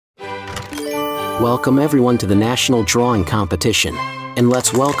Welcome everyone to the National Drawing Competition, and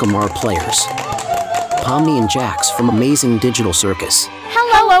let's welcome our players. Pomni and Jax from Amazing Digital Circus.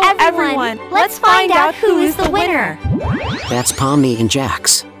 Hello everyone! Let's find out who is the winner! That's Pomni and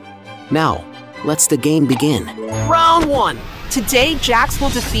Jax. Now, let's the game begin. Round 1! Today, Jax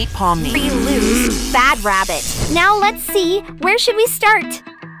will defeat Pomni. We lose, bad rabbit. Now let's see, where should we start?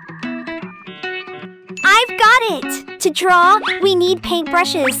 I've got it! To draw, we need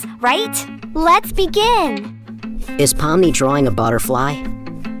paintbrushes, right? Let's begin! Is Pomni drawing a butterfly?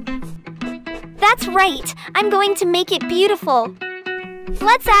 That's right! I'm going to make it beautiful.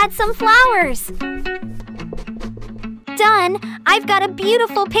 Let's add some flowers. Done! I've got a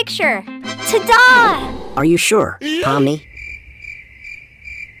beautiful picture. Ta-da! Are you sure, Pomni?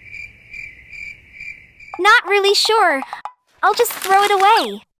 Not really sure. I'll just throw it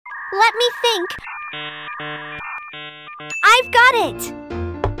away. Let me think. I've got it!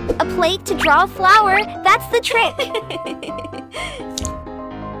 A plate to draw a flower, that's the trick.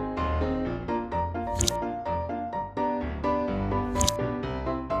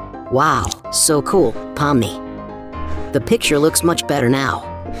 Wow, so cool, Pomni. The picture looks much better now.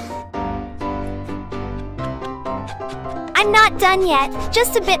 I'm not done yet,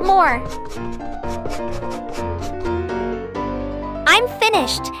 just a bit more. I'm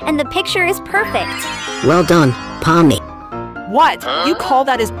finished, and the picture is perfect. Well done, Pomni. What? You call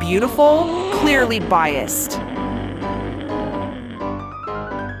that as beautiful? Clearly biased.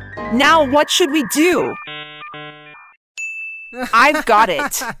 Now what should we do? I've got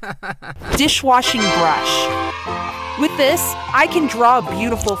it. Dishwashing brush. With this, I can draw a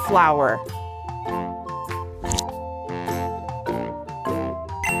beautiful flower.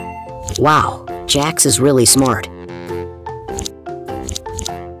 Wow, Jax is really smart.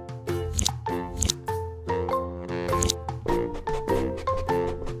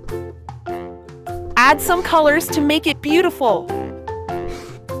 Add some colors to make it beautiful.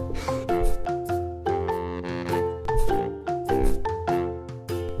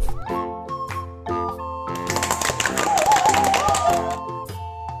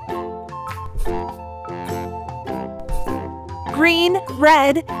 Green,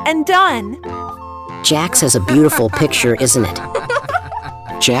 red, and done. Jax has a beautiful picture, isn't it?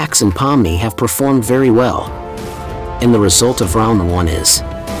 Jax and Pomni have performed very well. And the result of round 1 is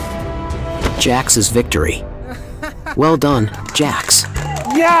Jax's victory. Well done, Jax.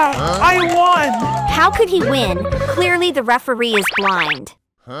 Yeah, I won! How could he win? Clearly the referee is blind.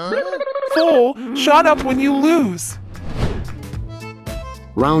 Fool, shut up when you lose.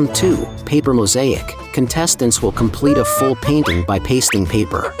 Round 2, paper mosaic. Contestants will complete a full painting by pasting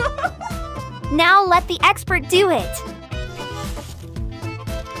paper. Now let the expert do it.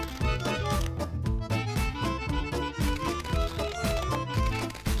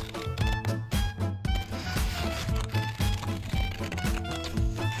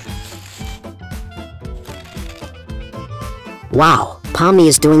 Wow, Pomni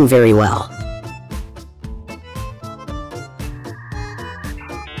is doing very well.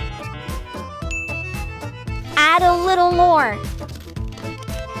 Add a little more.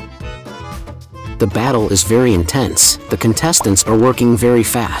 The battle is very intense. The contestants are working very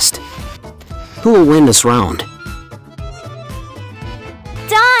fast. Who will win this round?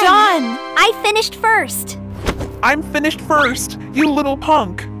 Done! Done! I finished first. I'm finished first, you little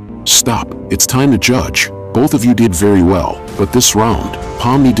punk. Stop. It's time to judge. Both of you did very well, but this round,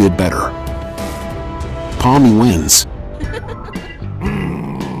 Pomni did better. Pomni wins.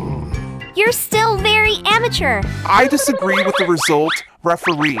 You're still very amateur. I disagree with the result.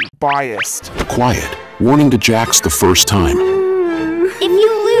 Referee biased. Quiet. Warning to Jax the first time. If you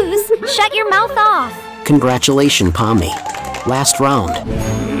lose, shut your mouth off. Congratulations, Pomni. Last round.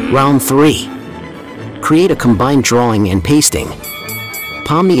 Round 3. Create a combined drawing and pasting.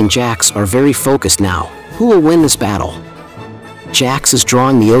 Pomni and Jax are very focused now. Who will win this battle? Jax is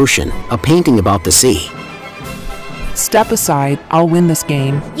drawing the ocean, a painting about the sea. Step aside, I'll win this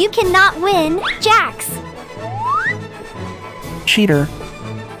game. You cannot win, Jax. Cheater.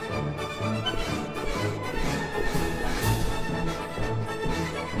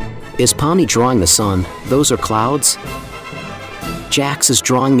 Is Pomni drawing the sun? Those are clouds. Jax is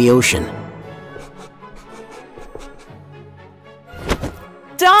drawing the ocean.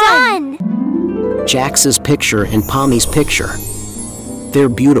 Done! Jax's picture and Pomni's picture. They're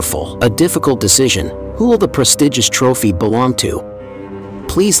beautiful. A difficult decision. Who will the prestigious trophy belong to?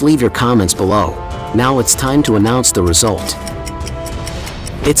 Please leave your comments below. Now it's time to announce the result.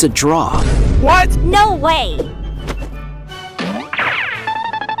 It's a draw. What? No way!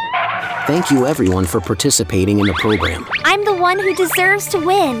 Thank you everyone for participating in the program. I'm the one who deserves to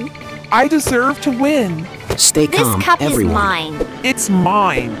win. I deserve to win. Stay This calm, cup everyone. is mine. It's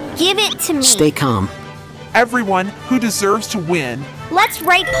mine. Give it to me. Stay calm. Everyone who deserves to win. Let's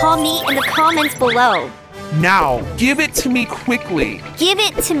write Palmy in the comments below. Now, give it to me quickly. Give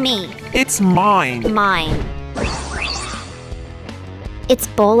it to me. It's mine. Mine. It's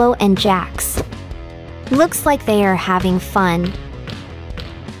Bolo and Jax. Looks like they are having fun.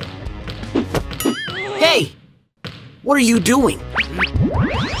 Hey! What are you doing?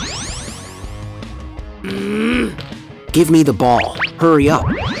 Give me the ball. Hurry up.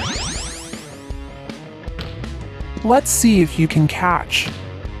 Let's see if you can catch.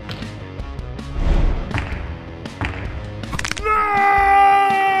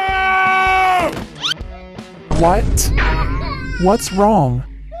 What? What's wrong?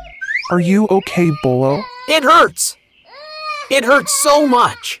 Are you okay, Bolo? It hurts! It hurts so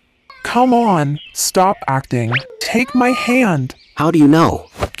much! Come on, stop acting. Take my hand. How do you know?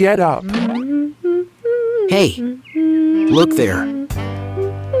 Get up. Hey! Look there.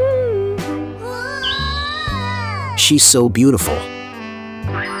 She's so beautiful.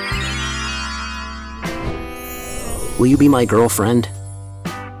 Will you be my girlfriend?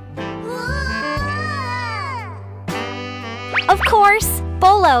 Of course,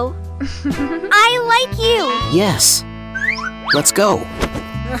 Bolo. I like you. Yes. Let's go.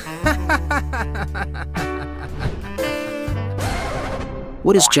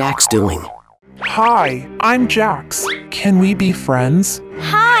 What is Jax doing? Hi, I'm Jax. Can we be friends?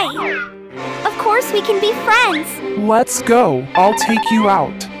 Hi. Of course we can be friends. Let's go. I'll take you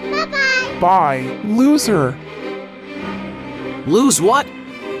out. Bye-bye. Bye, loser. Lose what?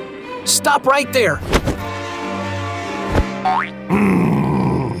 Stop right there!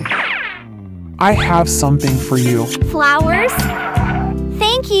 I have something for you. Flowers?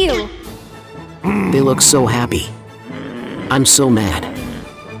 Thank you. They look so happy. I'm so mad.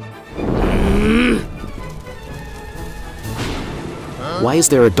 Why is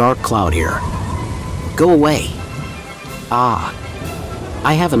there a dark cloud here? Go away. Ah,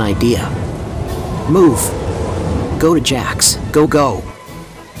 I have an idea. Move. Go to Jax. Go, go.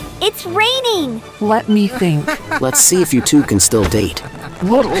 It's raining. Let me think. Let's see if you two can still date.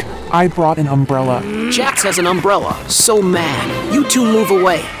 Look, I brought an umbrella. Jax has an umbrella. So mad. You two move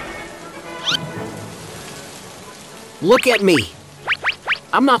away. Look at me.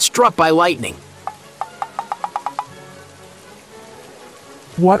 I'm not struck by lightning.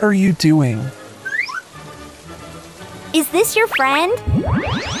 What are you doing? Is this your friend?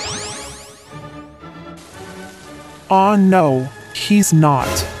 Oh no, he's not.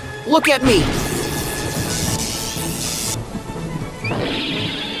 Look at me.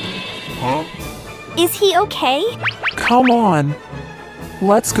 Is he okay? Come on.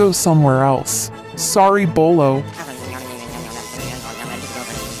 Let's go somewhere else. Sorry, Bolo.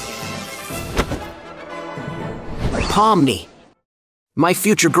 Pomni. My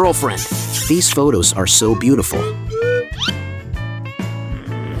future girlfriend. These photos are so beautiful.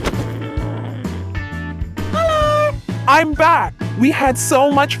 I'm back. We had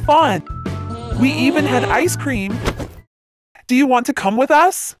so much fun. We even had ice cream. Do you want to come with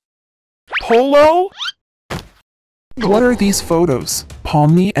us? Polo? What are these photos?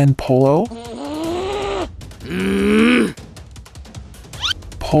 Pomni and Polo?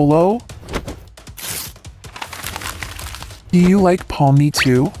 Polo? Do you like Pomni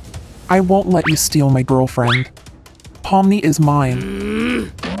too? I won't let you steal my girlfriend. Pomni is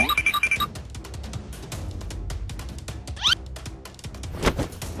mine.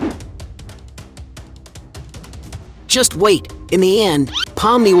 Just wait. In the end,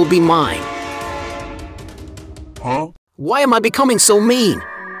 Pomni will be mine. Huh? Why am I becoming so mean?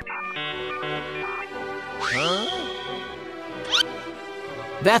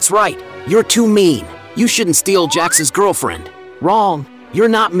 That's right. You're too mean. You shouldn't steal Jax's girlfriend. Wrong. You're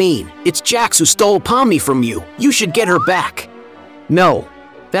not mean. It's Jax who stole Pomni from you. You should get her back. No,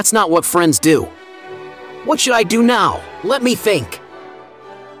 that's not what friends do. What should I do now? Let me think.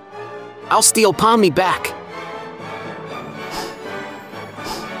 I'll steal Pomni back.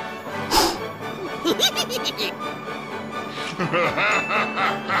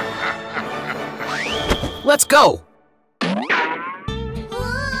 Let's go.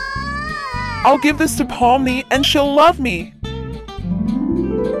 I'll give this to Pomni and she'll love me.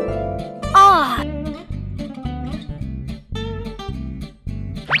 Ah.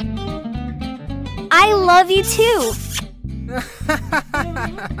 I love you too.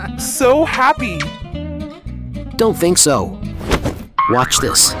 So happy. Don't think so. Watch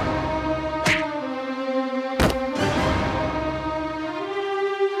this.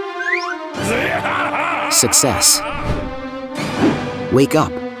 Success. Wake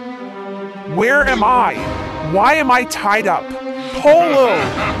up. Where am I? Why am I tied up? Polo,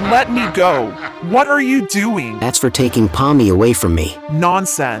 let me go. What are you doing? That's for taking Pommy away from me.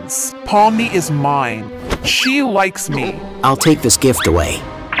 Nonsense. Pommy is mine. She likes me. I'll take this gift away.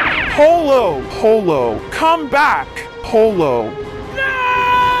 Polo, Polo, come back. Polo.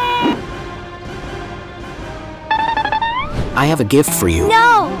 I have a gift for you.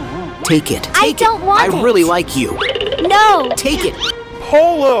 No! Take it. I don't want it. I really like you. No! Take it.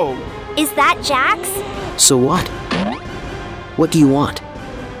 Polo. Is that Jax? So what? What do you want?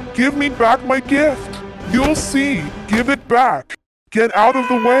 Give me back my gift. You'll see. Give it back. Get out of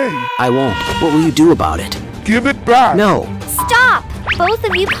the way. I won't. What will you do about it? Give it back. No. Stop! Both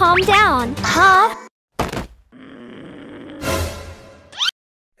of you calm down. Huh?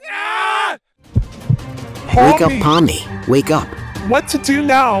 Wake up, Pommy. Wake up. What to do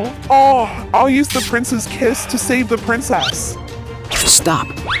now? Oh, I'll use the prince's kiss to save the princess. Stop.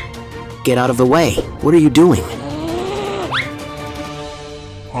 Get out of the way. What are you doing?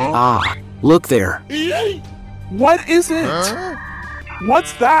 Ah, look there. What is it?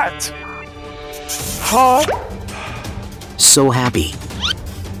 What's that? Huh? So happy.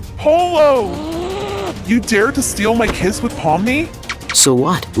 Polo! You dare to steal my kiss with Pommy? So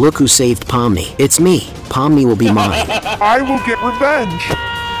what? Look who saved Pommy. It's me. Pommy will be mine. I will get revenge.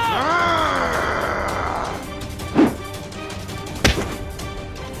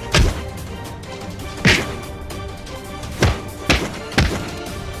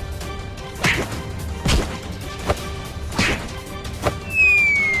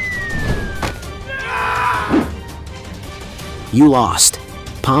 You lost.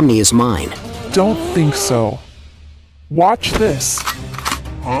 Pommy is mine. Don't think so. Watch this.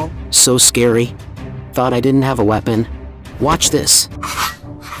 So scary. Thought I didn't have a weapon. Watch this.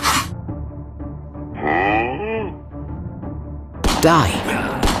 Die.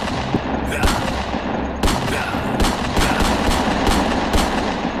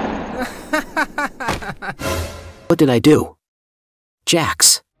 What did I do?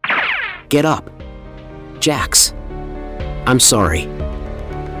 Jax. Get up. Jax. I'm sorry.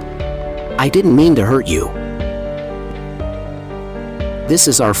 I didn't mean to hurt you. This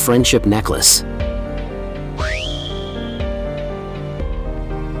is our friendship necklace.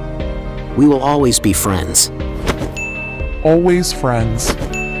 We will always be friends. Always friends.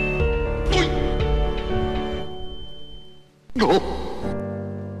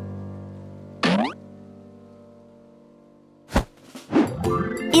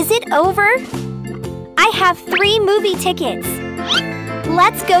 Is it over? I have 3 movie tickets.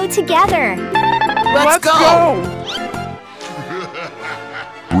 Let's go together. Let's go!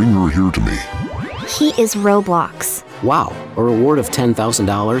 Bring her here to me. He is Roblox. Wow, a reward of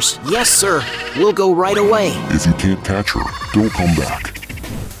 $10,000? Yes, sir. We'll go right away. If you can't catch her, don't come back.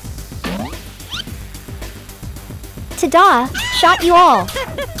 Ta-da! Shot you all.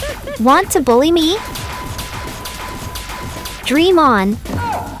 Want to bully me? Dream on.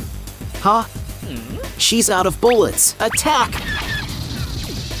 Huh? She's out of bullets. Attack!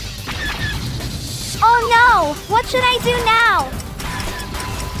 Oh no! What should I do now?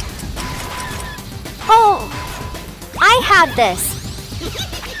 Oh! I have this.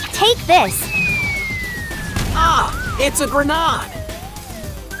 Take this. Ah! It's a grenade!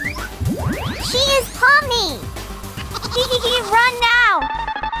 She is Pommy! Run now!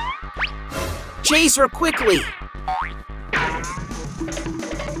 Chase her quickly!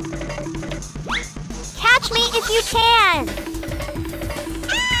 Catch me if you can!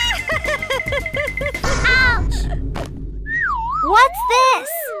 Ouch! What's this?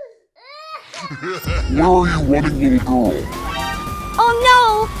 Where are you running, little girl? Oh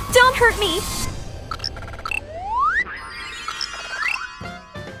no! Don't hurt me!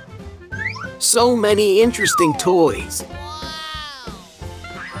 So many interesting toys.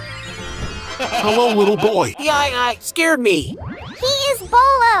 Hello, little boy. Yeah, scared me. He is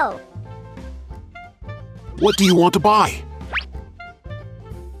Bolo! What do you want to buy?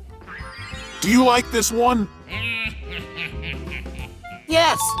 Do you like this one?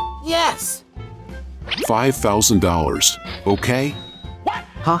 Yes, yes. $5,000, okay?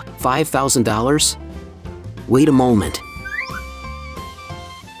 Huh? $5,000? Wait a moment.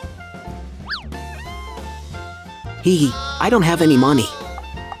 I don't have any money.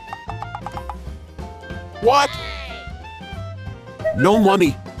 What? No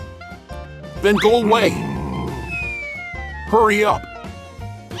money? Then go away. Hurry up.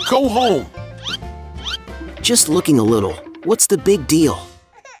 Go home. Just looking a little. What's the big deal?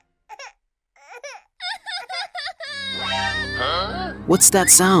 What's that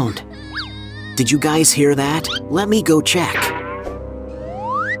sound? Did you guys hear that? Let me go check.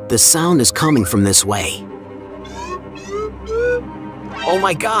 The sound is coming from this way. Oh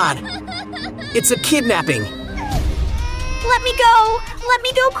my god! It's a kidnapping! Let me go! Let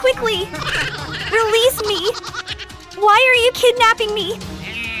me go quickly! Release me! Why are you kidnapping me?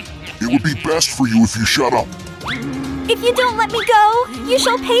 It would be best for you if you shut up. If you don't let me go, you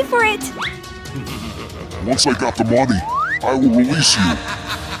shall pay for it! Once I got the money, I will release you.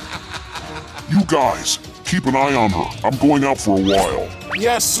 You guys, keep an eye on her. I'm going out for a while.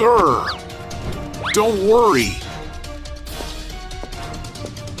 Yes, sir. Don't worry.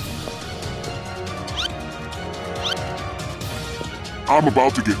 I'm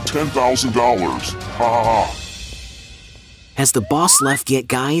about to get $10,000. Ha ha ha. Has the boss left yet,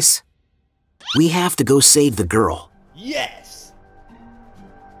 guys? We have to go save the girl. Yes!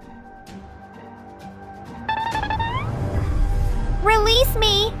 Release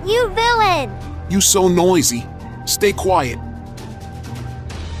me, you villain! You so noisy. Stay quiet.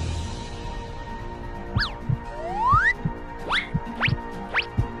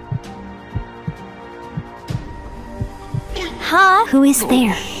 Huh? Who is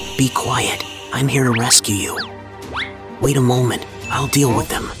there? Be quiet. I'm here to rescue you. Wait a moment. I'll deal with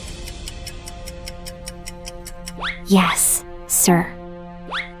them. Yes, sir.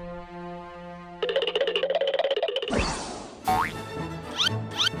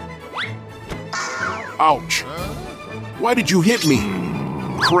 Ouch. Why did you hit me?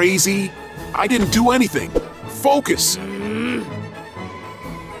 Crazy? I didn't do anything. Focus.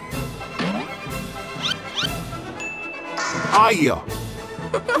 Aya.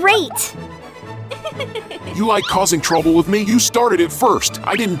 Great! You like causing trouble with me? You started it first.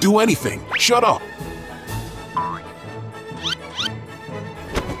 I didn't do anything. Shut up.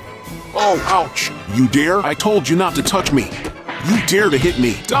 Oh, ouch. You dare? I told you not to touch me. You dare to hit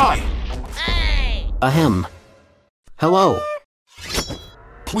me. Die. Ahem. Hello.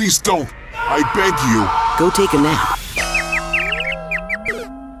 Please don't. I beg you. Go take a nap.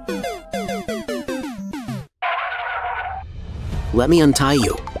 Let me untie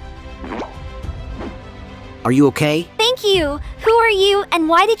you. Are you okay? Thank you! Who are you and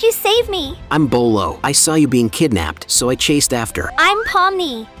why did you save me? I'm Bolo. I saw you being kidnapped, so I chased after. I'm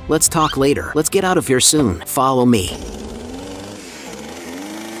Pomni. Let's talk later. Let's get out of here soon. Follow me.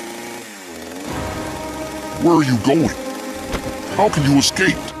 Where are you going? How can you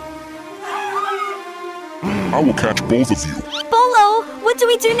escape? I will catch both of you. Bolo, what do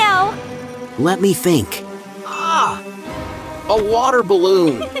we do now? Let me think. Ah! A water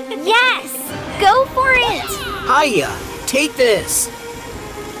balloon! Yes! Go for it! Hiya! Take this!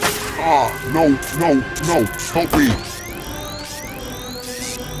 Ah, no, no, no, help me.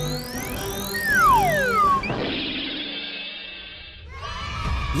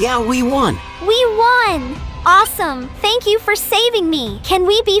 Yeah, we won! We won! Awesome! Thank you for saving me! Can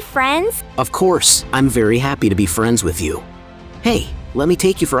we be friends? Of course, I'm very happy to be friends with you. Hey, let me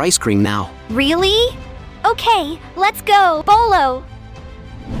take you for ice cream now. Really? Okay, let's go! Bolo,